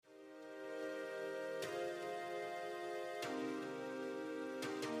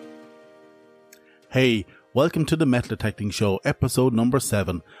Hey, welcome to the Metal Detecting Show, episode number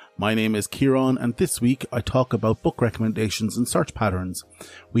 7. My name is Kieran, and this week I talk about book recommendations and search patterns.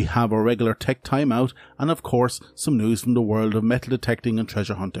 We have our regular tech timeout, and of course, some news from the world of metal detecting and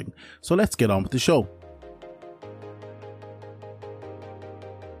treasure hunting. So let's get on with the show.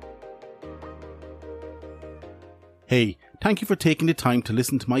 Hey, thank you for taking the time to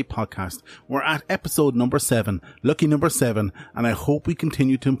listen to my podcast. We're at episode number 7, lucky number 7, and I hope we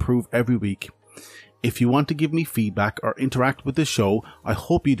continue to improve every week. If you want to give me feedback or interact with the show, I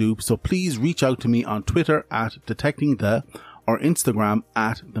hope you do, so please reach out to me on Twitter at DetectingThe or Instagram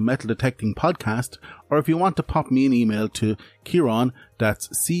at The Metal Detecting Podcast, or if you want to pop me an email to Kieran, that's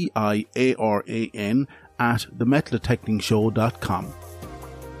Ciaran, at themetaldetectingshow.com.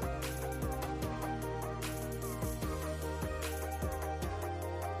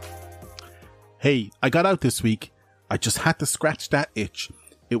 Hey, I got out this week. I just had to scratch that itch.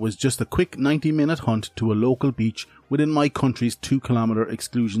 It was just a quick 90-minute hunt to a local beach within my country's 2-kilometre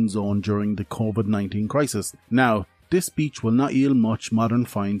exclusion zone during the COVID-19 crisis. Now, this beach will not yield much modern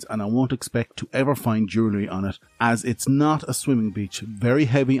finds, and I won't expect to ever find jewellery on it, as it's not a swimming beach, very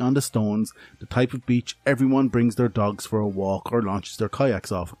heavy on the stones, the type of beach everyone brings their dogs for a walk or launches their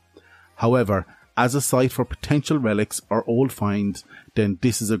kayaks off. However, as a site for potential relics or old finds, then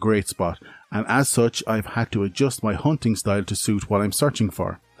this is a great spot, and as such I've had to adjust my hunting style to suit what I'm searching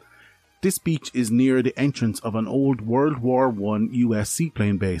for. This beach is near the entrance of an old World War I US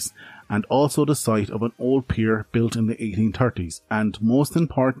seaplane base, and also the site of an old pier built in the 1830s, and most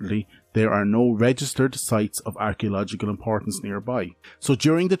importantly, there are no registered sites of archaeological importance nearby. So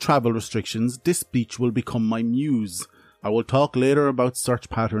during the travel restrictions, this beach will become my muse. I will talk later about search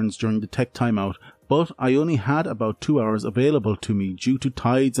patterns during the tech timeout, but I only had about 2 hours available to me due to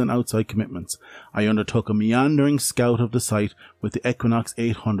tides and outside commitments. I undertook a meandering scout of the site with the Equinox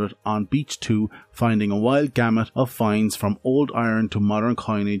 800 on Beach 2, finding a wild gamut of finds from old iron to modern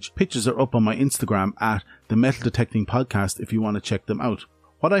coinage. Pictures are up on my Instagram at The Metal Detecting Podcast if you want to check them out.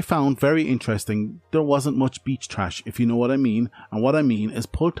 What I found very interesting, there wasn't much beach trash, if you know what I mean, and what I mean is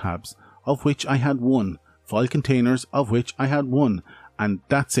pull tabs, of which I had 1. Foil containers, of which I had 1, and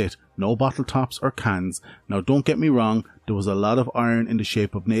that's it. No bottle tops or cans. Now don't get me wrong, there was a lot of iron in the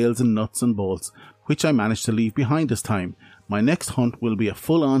shape of nails and nuts and bolts, which I managed to leave behind this time. My next hunt will be a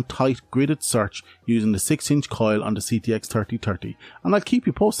full-on tight gridded search using the 6-inch coil on the CTX 3030, and I'll keep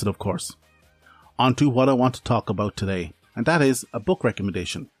you posted, of course. On to what I want to talk about today, and that is a book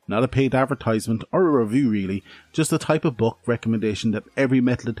recommendation. Not a paid advertisement or a review really, just a type of book recommendation that every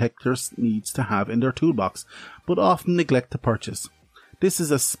metal detector needs to have in their toolbox, but often neglect to purchase. This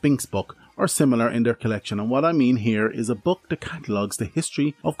is a Sphinx book, or similar in their collection, and what I mean here is a book that catalogues the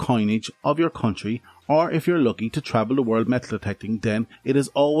history of coinage of your country, or if you're lucky to travel the world metal detecting, then it is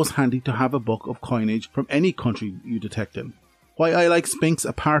always handy to have a book of coinage from any country you detect in. Why I like Sphinx,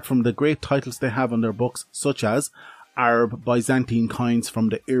 apart from the great titles they have on their books, such as Arab Byzantine coins from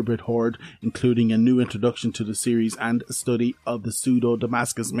the Irbid Hoard, including a new introduction to the series and a study of the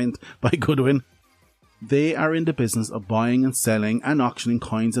pseudo-Damascus Mint by Goodwin. They are in the business of buying and selling and auctioning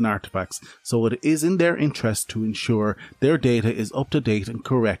coins and artifacts, so it is in their interest to ensure their data is up to date and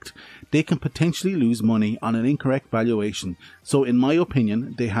correct. They can potentially lose money on an incorrect valuation, so in my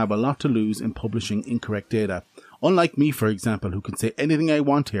opinion, they have a lot to lose in publishing incorrect data. Unlike me, for example, who can say anything I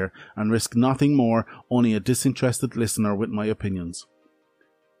want here and risk nothing more, only a disinterested listener with my opinions.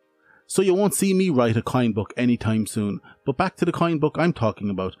 So you won't see me write a coin book anytime soon, but back to the coin book I'm talking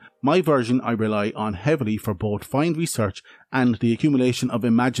about. My version I rely on heavily for both find research and the accumulation of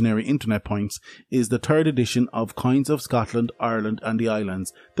imaginary internet points is the 3rd edition of Coins of Scotland, Ireland and the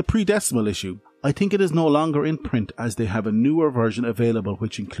Islands, the pre-decimal issue. I think it is no longer in print as they have a newer version available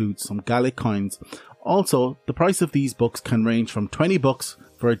which includes some Gaelic coins. Also, the price of these books can range from $20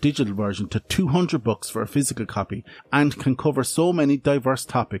 for a digital version to $200 for a physical copy, and can cover so many diverse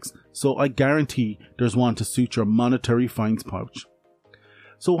topics, so I guarantee there's one to suit your monetary finds pouch.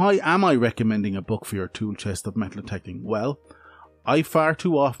 So why am I recommending a book for your tool chest of metal detecting? Well, I far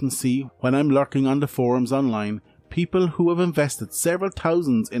too often see, when I'm lurking on the forums online, people who have invested several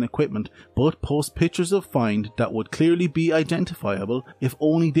thousands in equipment but post pictures of find that would clearly be identifiable if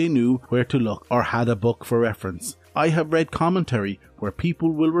only they knew where to look or had a book for reference. I have read commentary where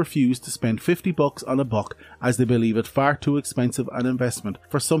people will refuse to spend $50 on a book as they believe it far too expensive an investment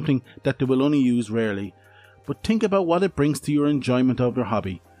for something that they will only use rarely. But think about what it brings to your enjoyment of your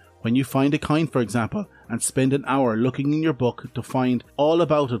hobby. When you find a coin, for example, and spend an hour looking in your book to find all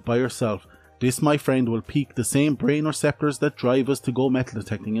about it by yourself, this, my friend, will pique the same brain receptors that drive us to go metal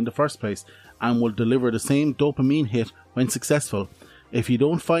detecting in the first place, and will deliver the same dopamine hit when successful. If you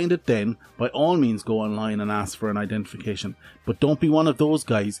don't find it then, by all means go online and ask for an identification. But don't be one of those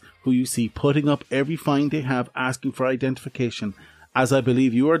guys who you see putting up every find they have asking for identification, as I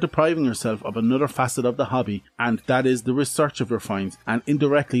believe you are depriving yourself of another facet of the hobby, and that is the research of your finds, and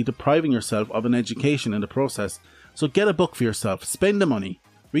indirectly depriving yourself of an education in the process. So get a book for yourself, spend the money.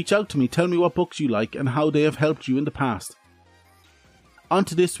 Reach out to me, tell me what books you like and how they have helped you in the past. On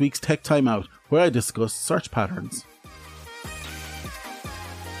to this week's Tech Time Out, where I discuss search patterns.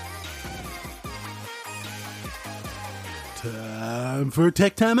 Time for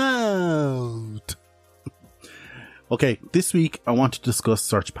Tech Time Out! Okay, this week I want to discuss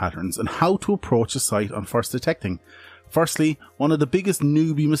search patterns and how to approach a site on first detecting. Firstly, one of the biggest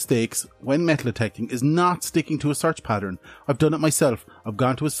newbie mistakes when metal detecting is not sticking to a search pattern. I've done it myself. I've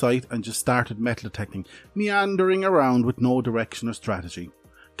gone to a site and just started metal detecting, meandering around with no direction or strategy.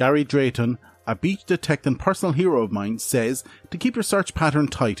 Gary Drayton, a beach detecting personal hero of mine, says to keep your search pattern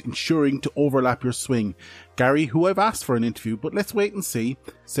tight, ensuring to overlap your swing. Gary, who I've asked for an interview, but let's wait and see,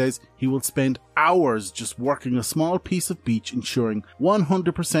 says he will spend hours just working a small piece of beach, ensuring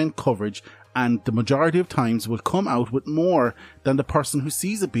 100% coverage, and the majority of times will come out with more than the person who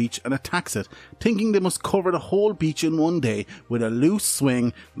sees a beach and attacks it, thinking they must cover the whole beach in one day with a loose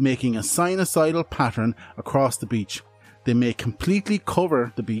swing, making a sinusoidal pattern across the beach. They may completely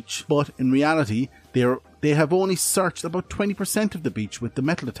cover the beach, but in reality, they have only searched about 20% of the beach with the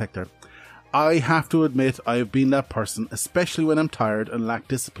metal detector. I have to admit I have been that person, especially when I'm tired and lack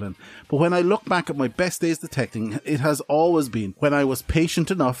discipline. But when I look back at my best days detecting, it has always been when I was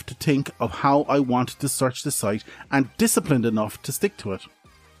patient enough to think of how I wanted to search the site and disciplined enough to stick to it.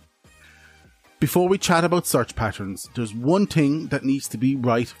 Before we chat about search patterns, there's one thing that needs to be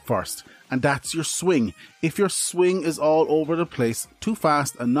right first, and that's your swing. If your swing is all over the place, too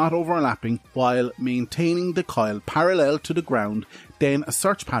fast and not overlapping while maintaining the coil parallel to the ground, then a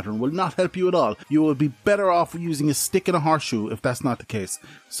search pattern will not help you at all. You will be better off using a stick and a horseshoe if that's not the case.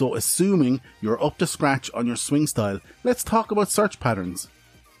 So assuming you're up to scratch on your swing style, let's talk about search patterns.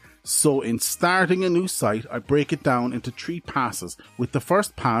 So in starting a new site, I break it down into 3 passes, with the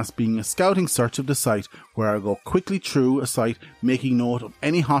first pass being a scouting search of the site, where I go quickly through a site, making note of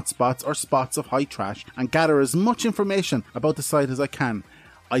any hotspots or spots of high trash, and gather as much information about the site as I can.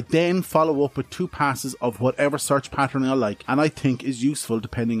 I then follow up with 2 passes of whatever search pattern I like and I think is useful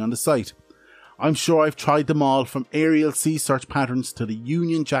depending on the site. I'm sure I've tried them all, from Arial C search patterns to the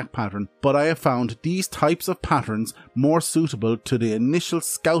Union Jack pattern, but I have found these types of patterns more suitable to the initial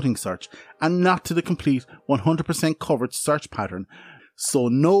scouting search and not to the complete 100% covered search pattern, so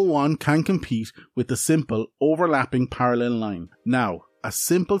no one can compete with the simple overlapping parallel line. Now, a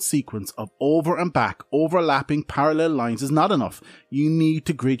simple sequence of over and back overlapping parallel lines is not enough. You need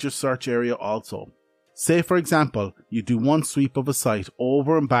to grid your search area also. Say for example, you do one sweep of a site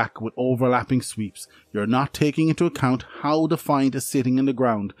over and back with overlapping sweeps. You're not taking into account how the find is sitting in the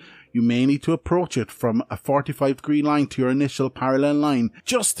ground. You may need to approach it from a 45-degree line to your initial parallel line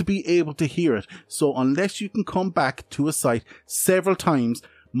just to be able to hear it. So unless you can come back to a site several times,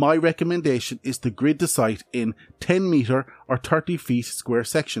 my recommendation is to grid the site in 10 meter or 30 feet square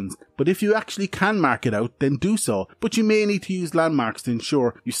sections. But if you actually can mark it out, then do so. But you may need to use landmarks to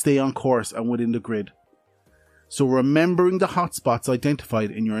ensure you stay on course and within the grid. So remembering the hotspots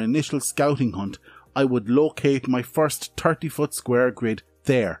identified in your initial scouting hunt, I would locate my first 30-foot square grid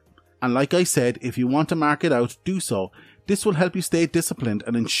there. And like I said, if you want to mark it out, do so. This will help you stay disciplined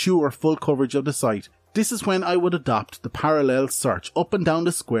and ensure full coverage of the site. This is when I would adopt the parallel search up and down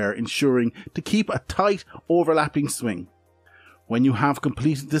the square, ensuring to keep a tight overlapping swing. When you have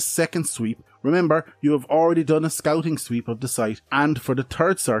completed this second sweep, remember you have already done a scouting sweep of the site, and for the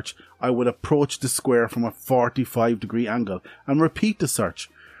third search I would approach the square from a 45-degree angle and repeat the search.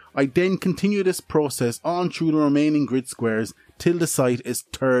 I then continue this process on through the remaining grid squares till the site is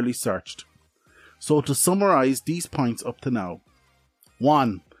thoroughly searched. So to summarise these points up to now: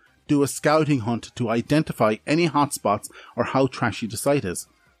 1. Do a scouting hunt to identify any hotspots or how trashy the site is.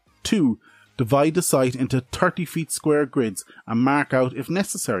 2. Divide the site into 30 feet square grids and mark out if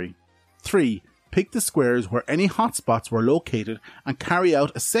necessary. 3. Pick the squares where any hotspots were located and carry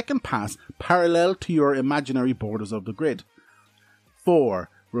out a second pass parallel to your imaginary borders of the grid. 4.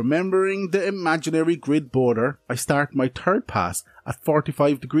 Remembering the imaginary grid border, I start my third pass at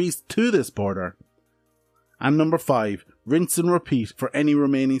 45 degrees to this border. And number 5. Rinse and repeat for any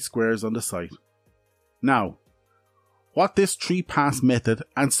remaining squares on the site. Now, what this 3-pass method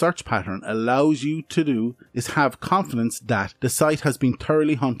and search pattern allows you to do is have confidence that the site has been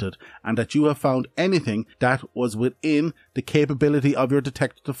thoroughly hunted and that you have found anything that was within the capability of your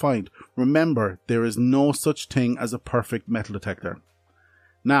detector to find. Remember, there is no such thing as a perfect metal detector.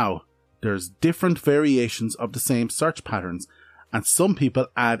 Now, there's different variations of the same search patterns, and some people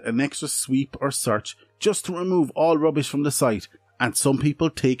add an extra sweep or search just to remove all rubbish from the site, and some people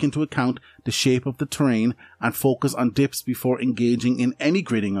take into account the shape of the terrain and focus on dips before engaging in any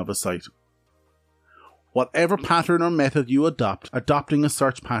gridding of a site. Whatever pattern or method you adopt, adopting a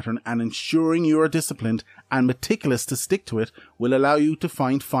search pattern and ensuring you are disciplined and meticulous to stick to it will allow you to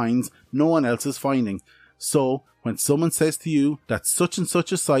find finds no one else is finding. So, when someone says to you that such and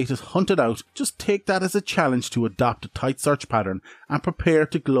such a site is hunted out, just take that as a challenge to adopt a tight search pattern and prepare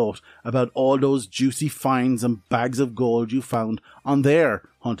to gloat about all those juicy finds and bags of gold you found on their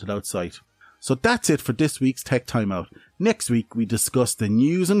hunted out site. So that's it for this week's Tech Timeout. Next week we discuss the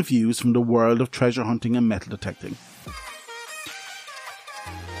news and views from the world of treasure hunting and metal detecting.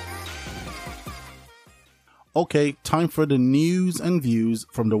 Okay, time for the news and views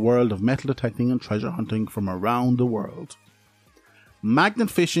from the world of metal detecting and treasure hunting from around the world. Magnet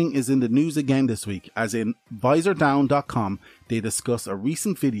fishing is in the news again this week, as in VisorDown.com they discuss a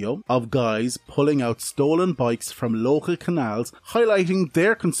recent video of guys pulling out stolen bikes from local canals, highlighting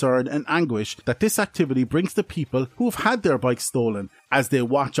their concern and anguish that this activity brings to people who have had their bikes stolen, as they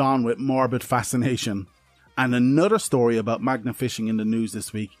watch on with morbid fascination. And another story about magnet fishing in the news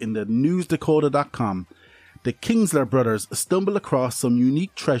this week in the NewsDakota.com. The Kingsler brothers stumble across some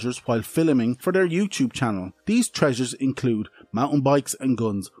unique treasures while filming for their YouTube channel. These treasures include mountain bikes and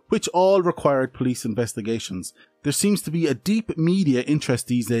guns, which all required police investigations. There seems to be a deep media interest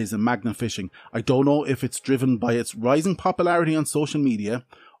these days in magnet fishing. I don't know if it's driven by its rising popularity on social media,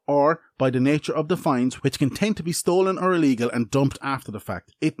 or by the nature of the finds, which can tend to be stolen or illegal and dumped after the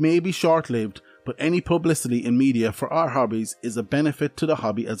fact. It may be short-lived, but any publicity in media for our hobbies is a benefit to the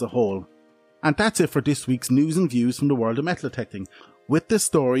hobby as a whole. And that's it for this week's news and views from the world of metal detecting. With this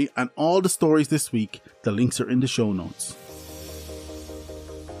story and all the stories this week, the links are in the show notes.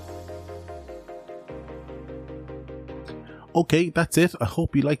 Okay, that's it. I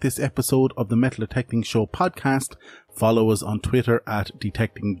hope you like this episode of the Metal Detecting Show podcast. Follow us on Twitter at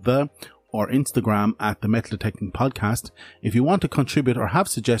DetectingThe or Instagram at the Metal Detecting Podcast. If you want to contribute or have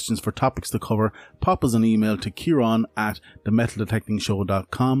suggestions for topics to cover, pop us an email to Kieran at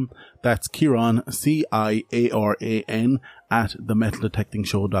themetaldetectingshow.com. That's Kieran, Ciaran, at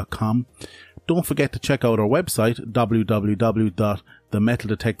themetaldetectingshow.com. Don't forget to check out our website,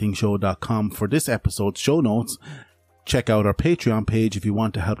 www.themetaldetectingshow.com, for this episode's show notes. Check out our Patreon page if you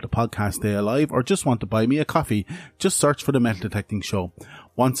want to help the podcast stay alive or just want to buy me a coffee. Just search for the Metal Detecting Show.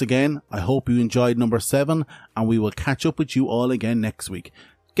 Once again, I hope you enjoyed number 7 and we will catch up with you all again next week.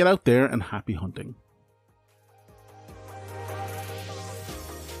 Get out there and happy hunting.